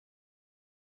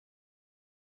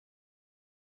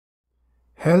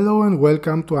Hello and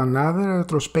welcome to another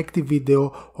retrospective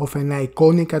video of an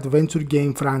iconic adventure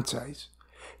game franchise.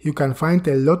 You can find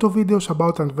a lot of videos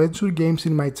about adventure games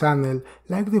in my channel,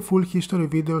 like the full history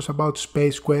videos about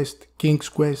Space Quest, King's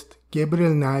Quest,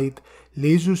 Gabriel Knight,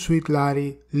 Leisure Suit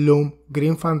Larry, Loom,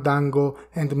 Grim Fandango,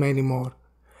 and many more.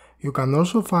 You can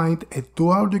also find a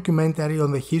 2-hour documentary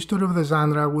on the history of the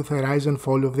genre with a rise and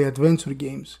fall of the adventure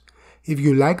games. If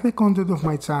you like the content of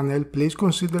my channel, please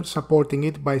consider supporting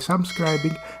it by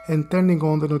subscribing and turning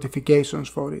on the notifications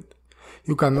for it.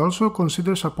 You can also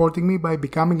consider supporting me by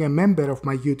becoming a member of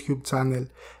my YouTube channel.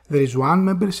 There is one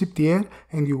membership tier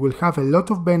and you will have a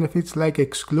lot of benefits like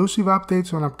exclusive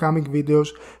updates on upcoming videos,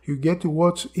 you get to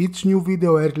watch each new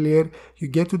video earlier, you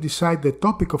get to decide the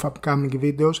topic of upcoming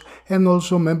videos, and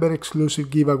also member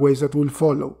exclusive giveaways that will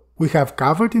follow. We have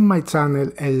covered in my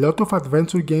channel a lot of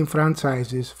adventure game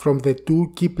franchises from the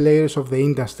two key players of the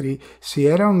industry,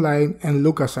 Sierra Online and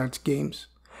LucasArts games.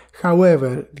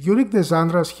 However, during the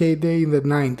genre's heyday in the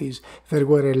 90s, there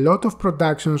were a lot of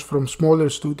productions from smaller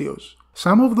studios.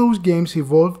 Some of those games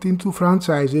evolved into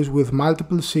franchises with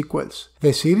multiple sequels.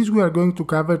 The series we are going to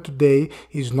cover today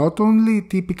is not only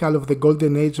typical of the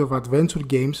golden age of adventure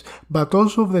games, but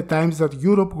also of the times that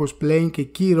Europe was playing a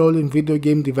key role in video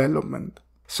game development.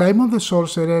 Simon the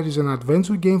Sorcerer is an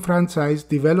adventure game franchise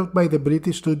developed by the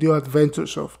British studio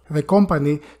Adventuresoft. The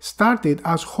company started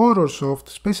as Horrorsoft,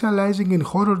 specializing in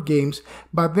horror games,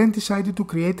 but then decided to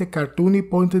create a cartoony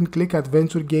point-and-click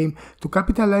adventure game to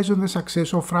capitalize on the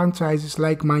success of franchises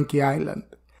like Monkey Island.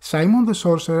 Simon the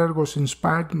Sorcerer was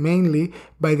inspired mainly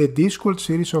by the Discworld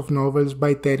series of novels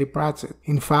by Terry Pratchett.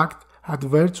 In fact,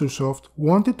 Adventuresoft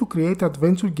wanted to create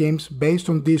adventure games based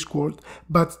on Discworld,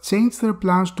 but changed their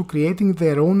plans to creating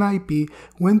their own IP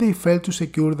when they failed to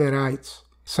secure the rights.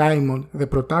 Simon, the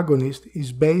protagonist,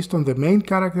 is based on the main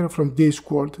character from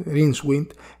Discworld,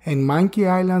 Rincewind, and Monkey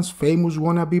Island's famous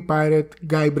wannabe pirate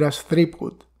Guybrush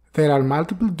Threepwood. There are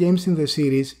multiple games in the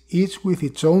series, each with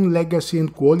its own legacy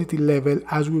and quality level,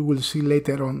 as we will see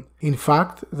later on. In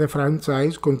fact, the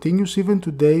franchise continues even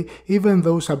today, even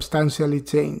though substantially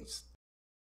changed.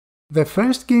 The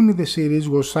first game in the series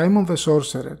was Simon the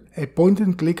Sorcerer, a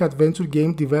point-and-click adventure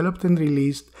game developed and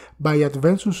released by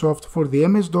Adventuresoft for the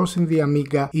MS-DOS and the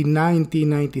Amiga in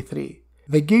 1993.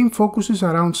 The game focuses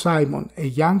around Simon, a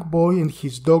young boy, and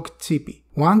his dog Chippy.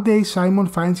 One day Simon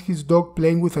finds his dog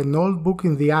playing with an old book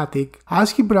in the attic.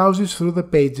 As he browses through the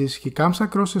pages, he comes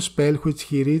across a spell which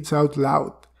he reads out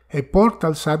loud. A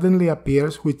portal suddenly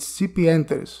appears which Chippy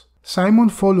enters. Simon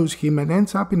follows him and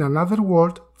ends up in another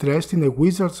world dressed in a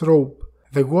wizard's robe.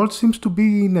 The world seems to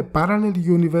be in a parallel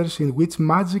universe in which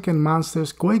magic and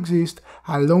monsters coexist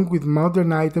along with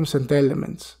modern items and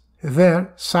elements.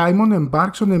 There, Simon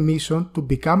embarks on a mission to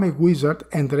become a wizard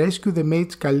and rescue the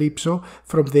mage Calypso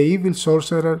from the evil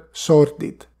sorcerer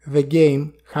Sordid. The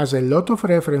game has a lot of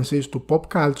references to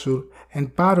pop culture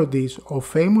and parodies of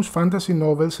famous fantasy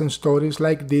novels and stories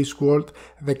like Discworld,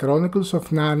 The Chronicles of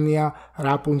Narnia,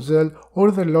 Rapunzel,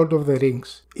 or The Lord of the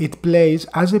Rings. It plays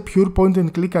as a pure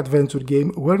point-and-click adventure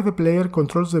game where the player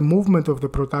controls the movement of the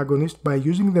protagonist by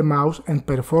using the mouse and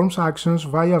performs actions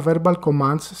via verbal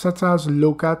commands such as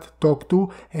look at, talk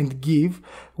to, and give,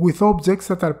 with objects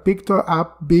that are picked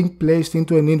up being placed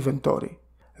into an inventory.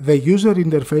 The user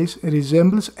interface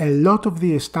resembles a lot of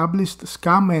the established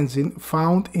SCUM engine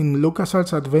found in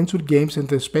LucasArts adventure games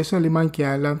and especially Monkey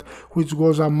Island, which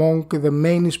was among the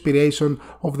main inspiration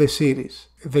of the series.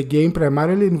 The game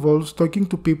primarily involves talking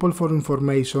to people for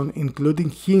information, including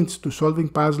hints to solving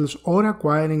puzzles or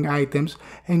acquiring items,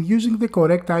 and using the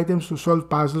correct items to solve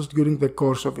puzzles during the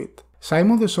course of it.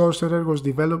 Simon the Sorcerer was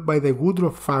developed by the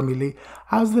Woodruff family,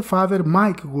 as the father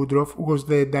Mike Woodruff was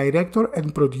the director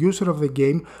and producer of the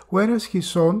game, whereas his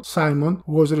son Simon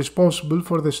was responsible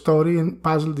for the story and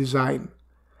puzzle design.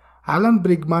 Alan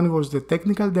Brigman was the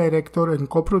technical director and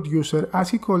co-producer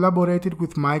as he collaborated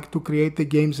with Mike to create the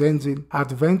game's engine,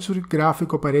 Adventure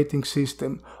Graphic Operating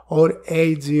System, or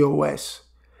AGOS.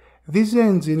 This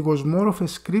engine was more of a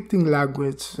scripting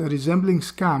language resembling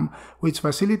SCUM, which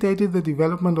facilitated the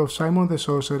development of Simon the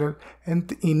Sorcerer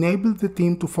and enabled the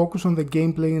team to focus on the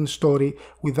gameplay and story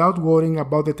without worrying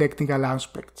about the technical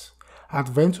aspects.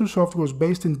 Adventuresoft was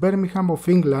based in Birmingham of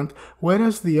England,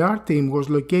 whereas the art team was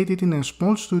located in a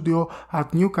small studio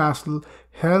at Newcastle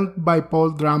held by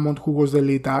Paul Drummond, who was the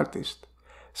lead artist.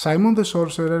 Simon the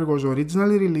Sorcerer was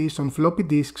originally released on floppy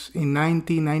disks in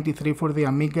 1993 for the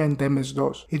Amiga and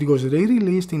MS-DOS. It was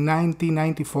re-released in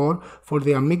 1994 for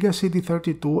the Amiga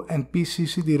CD32 and PC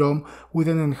CD-ROM with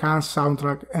an enhanced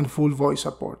soundtrack and full voice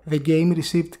support. The game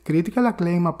received critical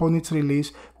acclaim upon its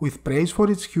release, with praise for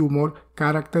its humor,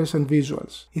 characters and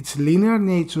visuals. Its linear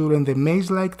nature and the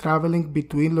maze-like traveling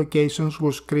between locations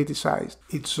was criticized.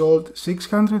 It sold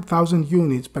 600,000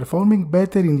 units, performing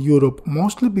better in Europe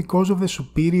mostly because of the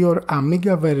superior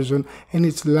Amiga version and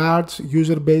its large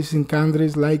user base in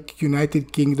countries like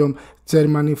United Kingdom,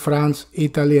 Germany, France,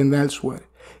 Italy and elsewhere.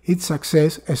 Its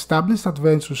success established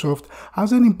AdventureSoft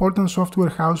as an important software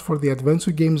house for the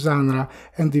adventure game genre,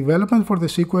 and development for the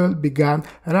sequel began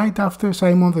right after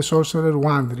Simon the Sorcerer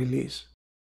I release.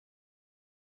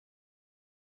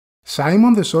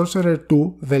 Simon the Sorcerer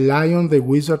II, The Lion, the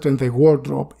Wizard and the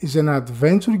Wardrobe is an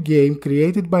adventure game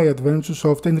created by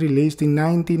AdventureSoft and released in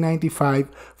 1995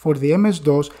 for the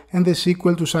MS-DOS and the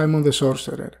sequel to Simon the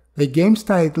Sorcerer. The game's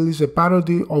title is a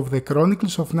parody of the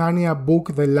Chronicles of Narnia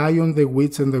book The Lion, the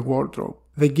Witch and the Wardrobe.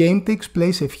 The game takes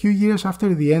place a few years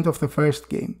after the end of the first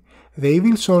game. The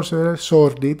evil sorcerer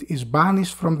Sordid is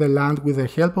banished from the land with the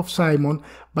help of Simon,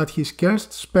 but his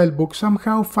cursed spellbook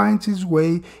somehow finds its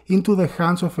way into the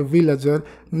hands of a villager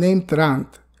named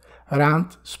Rand.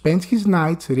 Rand spends his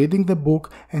nights reading the book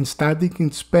and studying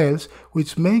its spells,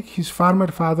 which make his farmer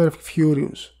father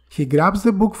furious. He grabs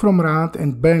the book from Rand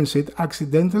and burns it,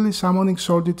 accidentally summoning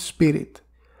Sordid's spirit.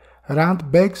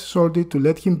 Rand begs Sordid to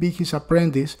let him be his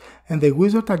apprentice, and the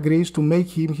wizard agrees to make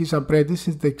him his apprentice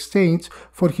in exchange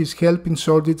for his help in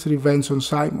Sordid's revenge on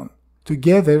Simon.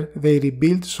 Together, they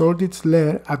rebuild Sordid's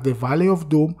lair at the Valley of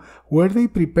Doom, where they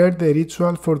prepared the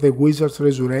ritual for the wizard's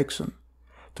resurrection.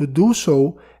 To do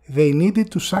so, they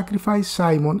needed to sacrifice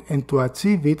Simon, and to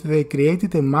achieve it they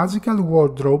created a magical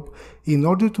wardrobe in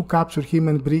order to capture him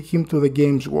and bring him to the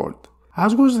game's world.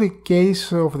 As was the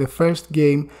case of the first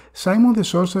game, Simon the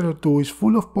Sorcerer II is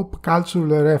full of pop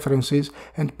cultural references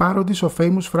and parodies of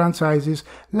famous franchises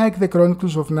like the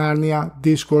Chronicles of Narnia,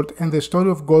 Discord and the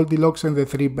story of Goldilocks and the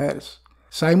Three Bears.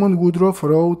 Simon Woodruff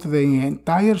wrote the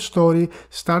entire story,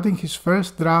 starting his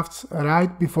first drafts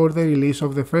right before the release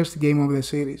of the first game of the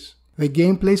series. The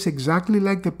game plays exactly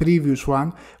like the previous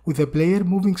one, with the player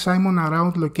moving Simon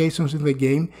around locations in the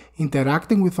game,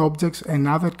 interacting with objects and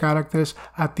other characters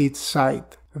at each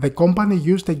site. The company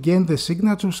used again the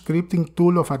signature scripting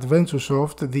tool of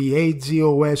AdventureSoft, the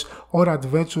AGOS or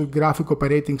Adventure Graphic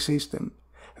Operating System.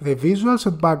 The visuals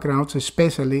and backgrounds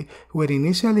especially were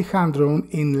initially hand-drawn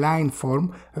in line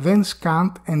form, then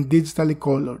scanned and digitally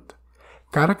colored.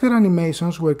 Character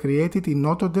animations were created in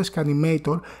Autodesk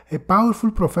Animator, a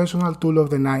powerful professional tool of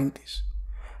the 90s.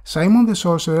 Simon the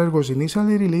Sorcerer was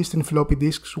initially released in floppy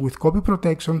disks with copy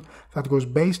protection that was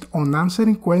based on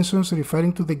answering questions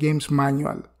referring to the game's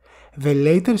manual. The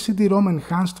later CD-ROM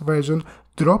enhanced version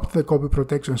dropped the copy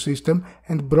protection system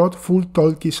and brought full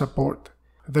Tolkien support.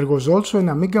 There was also an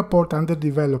Amiga port under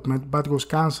development but was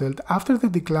cancelled after the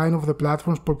decline of the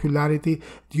platform's popularity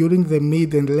during the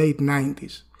mid and late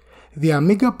 90s. The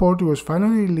Amiga port was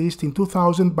finally released in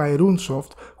 2000 by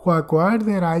RuneSoft, who acquired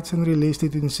the rights and released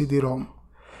it in CD-ROM.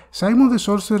 Simon the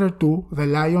Sorcerer II, The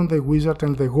Lion, the Wizard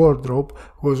and the Wardrobe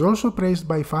was also praised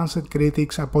by fans and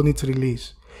critics upon its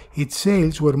release. Its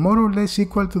sales were more or less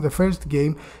equal to the first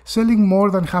game, selling more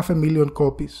than 500,000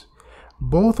 copies.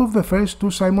 Both of the first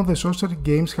two Simon the Sorcerer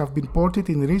games have been ported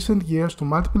in recent years to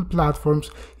multiple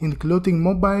platforms, including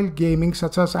mobile gaming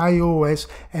such as iOS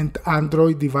and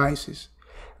Android devices.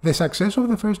 The success of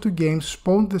the first two games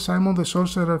spawned the Simon the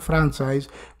Sorcerer franchise,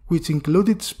 which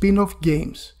included spin-off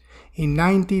games. In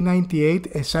 1998,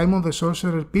 a Simon the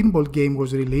Sorcerer pinball game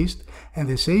was released, and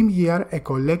the same year a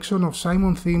collection of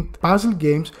Simon-themed puzzle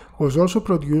games was also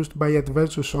produced by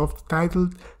AdventureSoft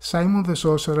titled Simon the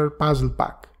Sorcerer Puzzle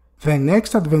Pack. The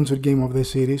next adventure game of the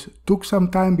series took some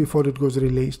time before it was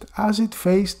released, as it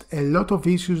faced a lot of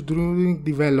issues during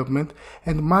development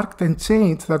and marked a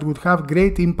change that would have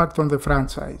great impact on the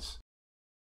franchise.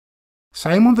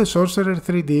 Simon the Sorcerer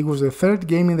 3D was the third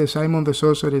game in the Simon the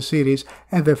Sorcerer series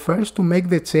and the first to make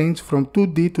the change from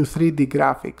 2D to 3D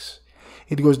graphics.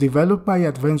 It was developed by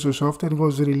AdventureSoft and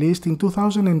was released in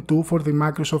 2002 for the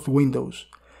Microsoft Windows.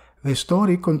 The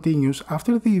story continues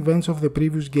after the events of the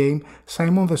previous game,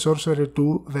 Simon the Sorcerer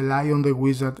II, The Lion, the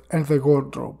Wizard and the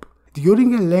Wardrobe.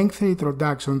 During a lengthy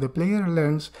introduction, the player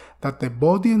learns that the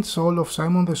body and soul of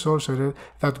Simon the Sorcerer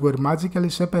that were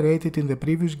magically separated in the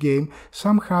previous game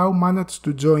somehow managed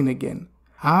to join again.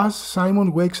 As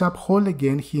Simon wakes up whole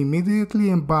again, he immediately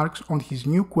embarks on his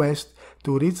new quest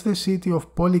to reach the city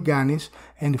of Polyganis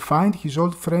and find his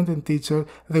old friend and teacher,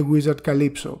 the wizard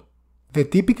Calypso. The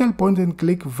typical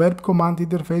point-and-click verb command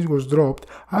interface was dropped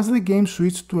as the game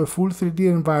switched to a full 3D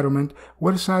environment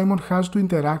where Simon has to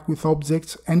interact with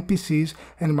objects, NPCs,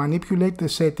 and manipulate the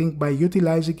setting by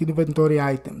utilizing inventory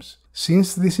items.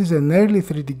 Since this is an early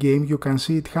 3D game, you can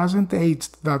see it hasn't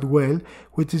aged that well,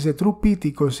 which is a true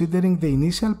pity considering the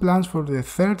initial plans for the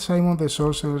third Simon the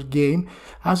Sorcerer game,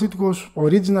 as it was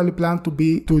originally planned to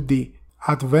be 2D.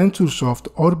 AdventureSoft,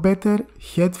 or better,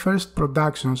 Headfirst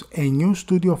Productions, a new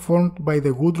studio formed by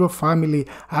the Woodruff family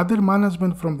under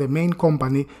management from the main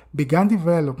company, began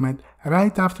development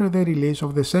right after the release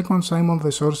of the second Simon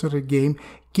the Sorcerer game,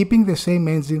 keeping the same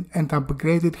engine and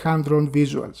upgraded hand-drawn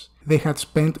visuals. They had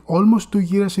spent almost 2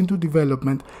 years into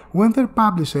development when their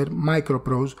publisher,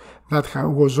 Microprose, that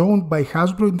was owned by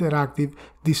Hasbro Interactive,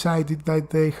 decided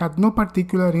that they had no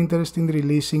particular interest in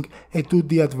releasing a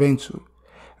 2D adventure.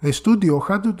 The studio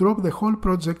had to drop the whole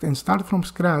project and start from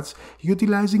scratch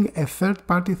utilizing a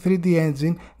third-party 3D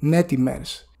engine,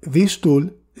 Netimers. This tool,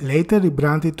 later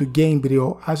rebranded to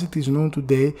Gamebryo as it is known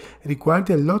today, required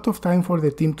a lot of time for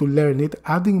the team to learn it,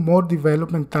 adding more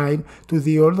development time to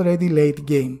the already late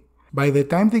game. By the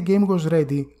time the game was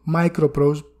ready,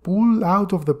 Microprose pulled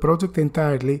out of the project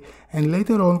entirely and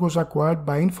later on was acquired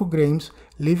by Infogrames,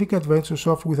 leaving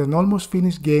AdventureSoft with an almost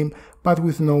finished game but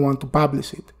with no one to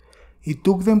publish it. It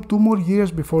took them 2 more years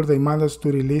before they managed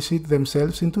to release it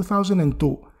themselves in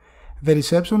 2002. The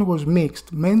reception was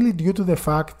mixed, mainly due to the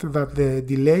fact that the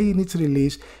delay in its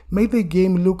release made the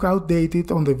game look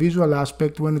outdated on the visual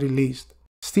aspect when released.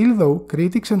 Still though,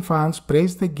 critics and fans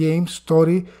praised the game's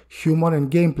story, humor and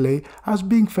gameplay as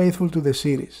being faithful to the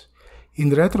series.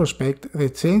 In retrospect, the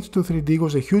change to 3D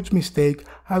was a huge mistake,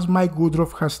 as Mike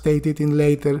Woodruff has stated in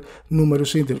later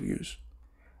numerous interviews.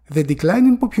 The decline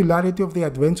in popularity of the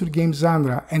adventure game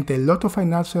genre and a lot of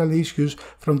financial issues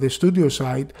from the studio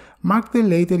side marked the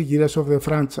later years of the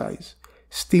franchise.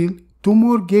 Still, 2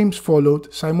 more games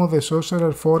followed, Simon the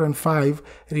Sorcerer 4 and 5,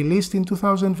 released in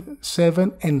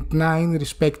 2007 and 9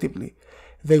 respectively.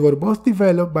 They were both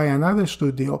developed by another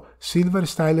studio, Silver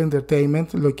Style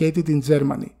Entertainment, located in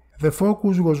Germany. The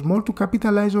focus was more to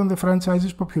capitalize on the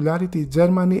franchise's popularity in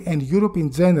Germany and Europe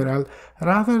in general,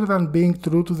 rather than being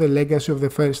true to the legacy of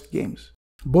the first games.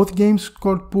 Both games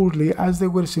scored poorly as they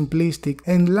were simplistic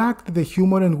and lacked the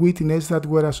humor and wittiness that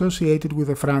were associated with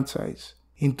the franchise.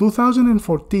 In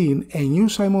 2014, a new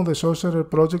Simon the Sorcerer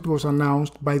project was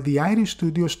announced by the Irish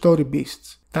studio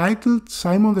Storybeasts. Titled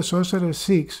Simon the Sorcerer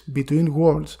VI Between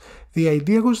Worlds, the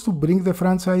idea was to bring the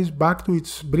franchise back to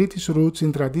its British roots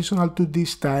in traditional 2D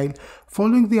style,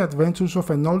 following the adventures of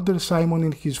an older Simon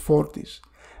in his 40s.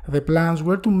 The plans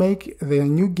were to make the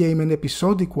new game an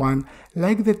episodic one,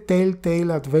 like the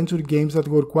Telltale adventure games that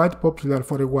were quite popular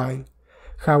for a while.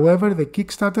 However, the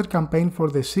Kickstarter campaign for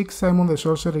the 6th Simon the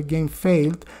Sorcerer game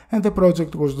failed and the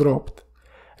project was dropped.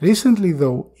 Recently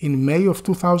though, in May of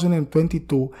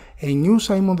 2022, a new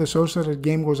Simon the Sorcerer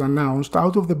game was announced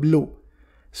out of the blue.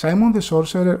 Simon the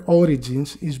Sorcerer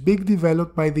Origins is being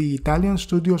developed by the Italian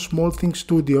studio Small Thing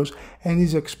Studios and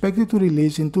is expected to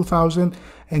release in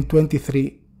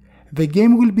 2023. The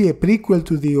game will be a prequel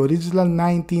to the original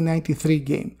 1993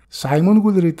 game. Simon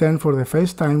will return for the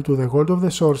first time to the world of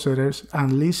the sorcerers,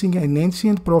 unleashing an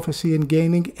ancient prophecy and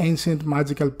gaining ancient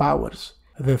magical powers.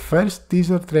 The first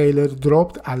teaser trailer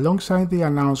dropped alongside the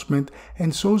announcement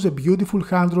and shows a beautiful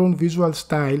hand-drawn visual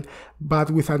style, but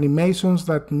with animations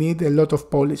that need a lot of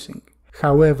polishing.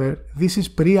 However, this is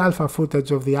pre-alpha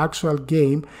footage of the actual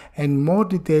game and more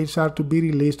details are to be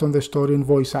released on the story and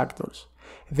voice actors.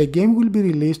 The game will be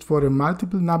released for a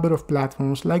multiple number of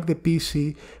platforms like the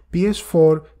PC,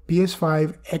 PS4,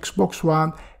 PS5, Xbox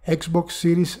One, Xbox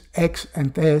Series X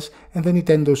and S, and the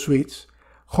Nintendo Switch.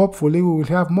 Hopefully we will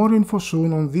have more info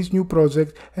soon on this new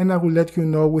project and I will let you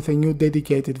know with a new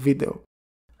dedicated video.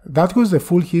 That was the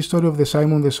full history of the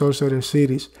Simon the Sorcerer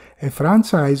series, a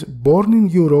franchise born in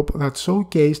Europe that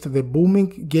showcased the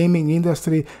booming gaming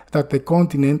industry that the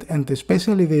continent and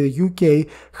especially the UK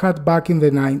had back in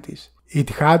the 90s. It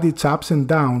had its ups and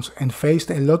downs and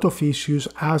faced a lot of issues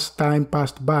as time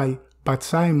passed by, but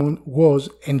Simon was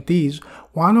and is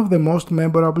one of the most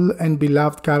memorable and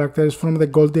beloved characters from the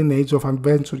golden age of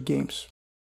adventure games.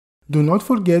 Do not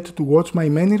forget to watch my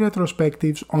many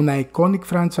retrospectives on iconic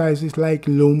franchises like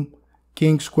Loom,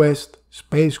 King's Quest,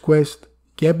 Space Quest,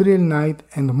 Gabriel Knight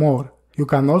and more. You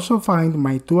can also find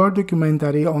my 2-hour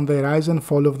documentary on the rise and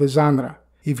fall of the genre.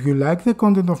 If you like the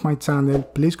content of my channel,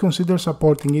 please consider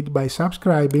supporting it by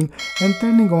subscribing and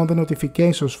turning on the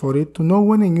notifications for it to know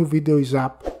when a new video is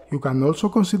up. You can also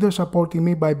consider supporting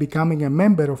me by becoming a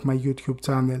member of my YouTube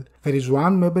channel. There is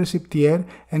one membership tier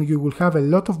and you will have a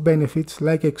lot of benefits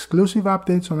like exclusive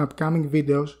updates on upcoming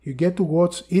videos, you get to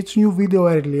watch each new video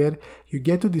earlier, you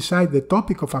get to decide the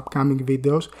topic of upcoming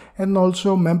videos, and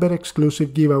also member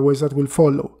exclusive giveaways that will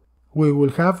follow. We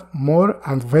will have more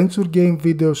adventure game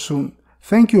videos soon.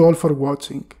 Thank you all for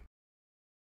watching.